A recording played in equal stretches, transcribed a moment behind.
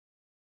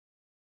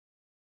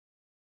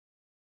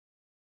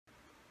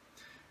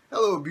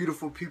Hello,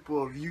 beautiful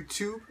people of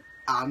YouTube.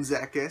 I'm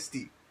Zach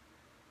SD.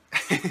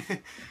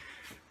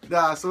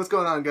 So what's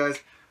going on, guys?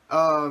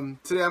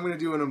 Today I'm going to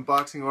do an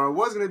unboxing, or I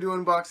was going to do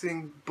an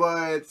unboxing,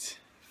 but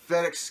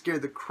FedEx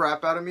scared the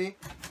crap out of me,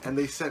 and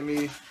they sent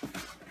me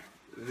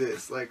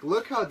this. Like,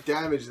 look how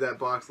damaged that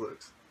box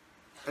looks.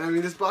 And I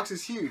mean, this box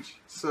is huge,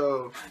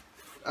 so,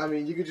 I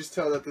mean, you could just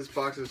tell that this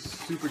box is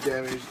super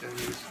damaged, and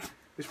it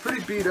was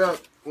pretty beat up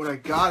when I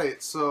got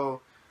it,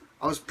 so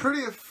I was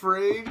pretty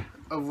afraid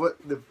of what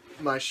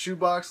my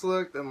shoebox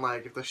looked, and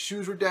like if the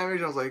shoes were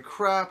damaged, I was like,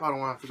 crap, I don't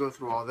want to have to go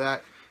through all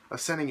that of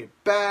sending it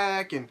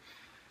back and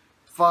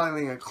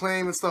filing a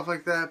claim and stuff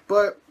like that.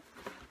 But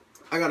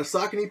I got a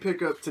Saucony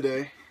Pick Up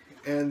today,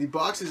 and the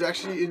box is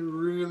actually in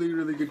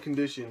really good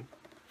condition.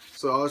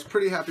 So I was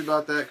pretty happy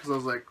about that, because I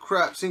was like,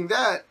 crap, seeing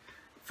that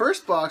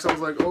first box, I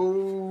was like,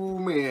 oh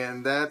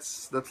man,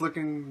 that's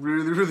looking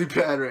really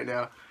bad right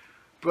now.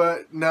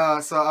 But no,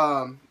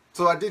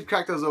 so I did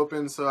crack those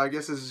open, so I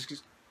guess this is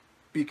just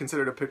be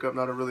considered a pickup,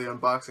 not a really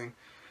unboxing.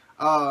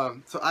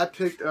 So I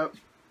picked up,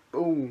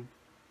 boom,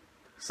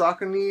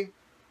 Saucony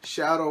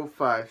Shadow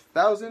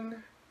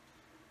 5000.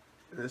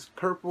 This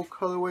purple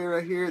colorway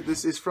right here.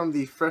 This is from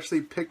the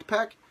freshly picked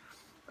pack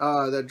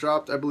that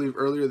dropped, I believe,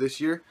 earlier this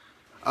year.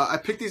 I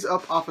picked these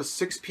up off of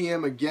 6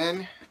 p.m.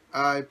 again.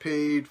 I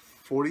paid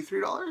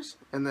 $43,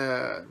 and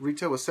the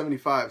retail was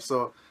 $75.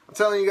 So I'm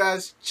telling you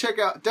guys,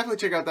 definitely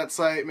check out that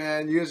site,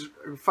 man. You guys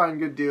find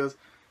good deals.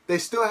 They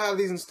still have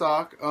these in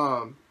stock.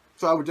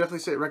 So I would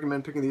definitely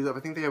recommend picking these up.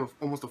 I think they have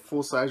almost a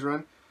full size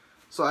run.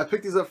 So I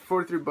picked these up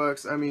for 43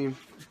 bucks. I mean,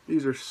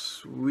 these are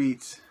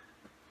sweet.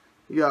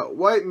 You got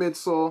white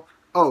midsole.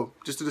 Oh,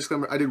 just a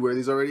disclaimer, I did wear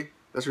these already.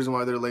 That's the reason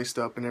why they're laced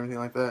up and everything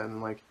like that.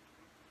 And like,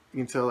 you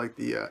can tell like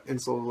the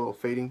insole a little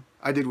fading.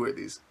 I did wear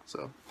these,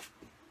 so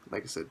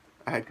like I said,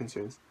 I had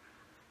concerns.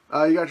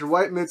 You got your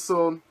white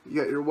midsole.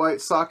 You got your white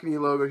Saucony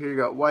logo here. You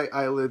got white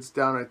eyelids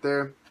down right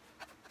there.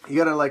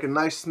 You got a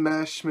nice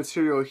mesh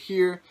material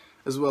here,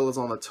 as well as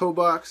on the toe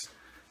box.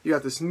 You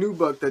got this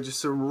nubuck that just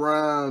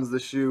surrounds the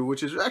shoe,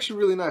 which is actually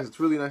really nice. It's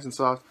really nice and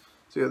soft.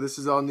 So yeah, this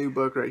is all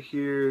nubuck right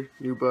here,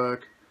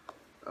 nubuck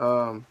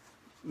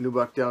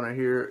down right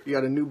here. You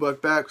got a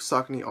nubuck back,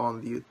 Saucony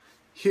on the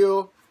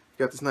heel.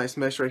 You got this nice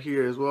mesh right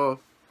here as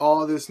well.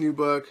 All this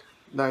nubuck,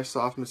 nice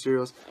soft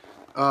materials.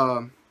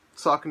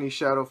 Saucony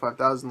Shadow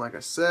 5000, like I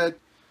said.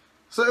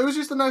 So it was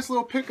just a nice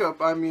little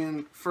pickup. I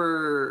mean,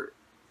 for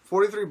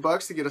 43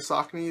 bucks to get a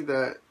Saucony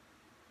that,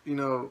 you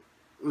know,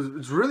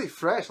 it's really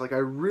fresh. Like, I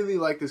really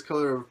like this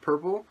color of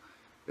purple.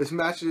 This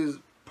matches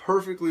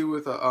perfectly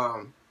with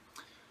a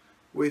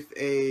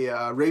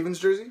Ravens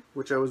jersey,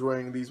 which I was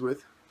wearing these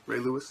with. Ray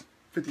Lewis,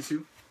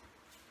 52.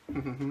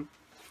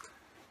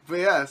 But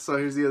yeah, so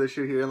here's the other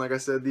shoe here. And like I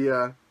said,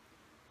 the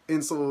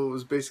insole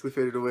was basically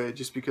faded away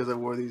just because I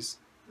wore these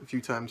a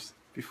few times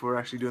before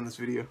actually doing this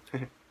video.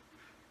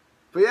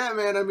 But yeah,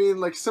 man, I mean,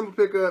 like, simple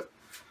pickup.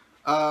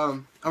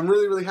 I'm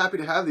really happy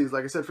to have these,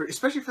 like I said,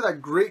 especially for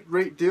that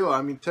great deal.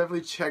 I mean,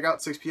 definitely check out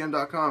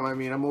 6pm.com. I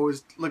mean, I'm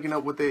always looking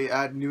up what they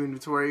add new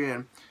inventory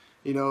and,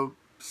 you know,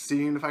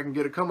 seeing if I can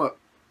get a come up.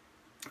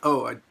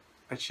 Oh,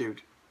 I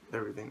shaved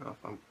everything off.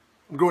 I'm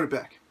growing it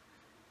back.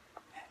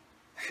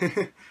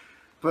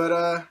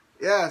 But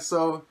yeah,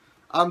 so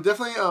I'm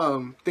definitely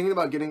thinking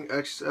about getting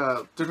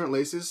different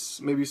laces,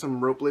 maybe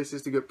some rope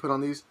laces to get put on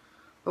these.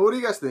 But what do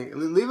you guys think?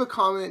 Leave a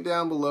comment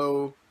down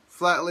below.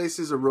 Flat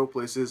laces or rope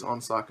laces on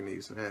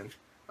Sauconys, and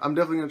I'm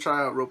definitely going to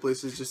try out rope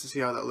laces just to see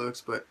how that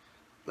looks, but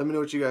let me know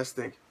what you guys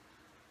think.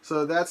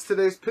 So that's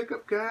today's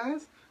pickup,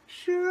 guys.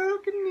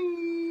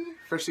 Saucony.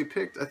 Freshly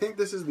picked. I think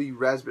this is the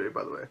raspberry,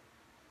 by the way.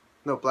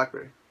 No,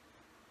 blackberry.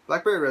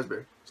 Blackberry,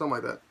 raspberry. Something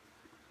like that.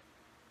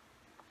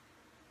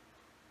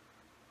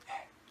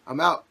 I'm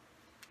out.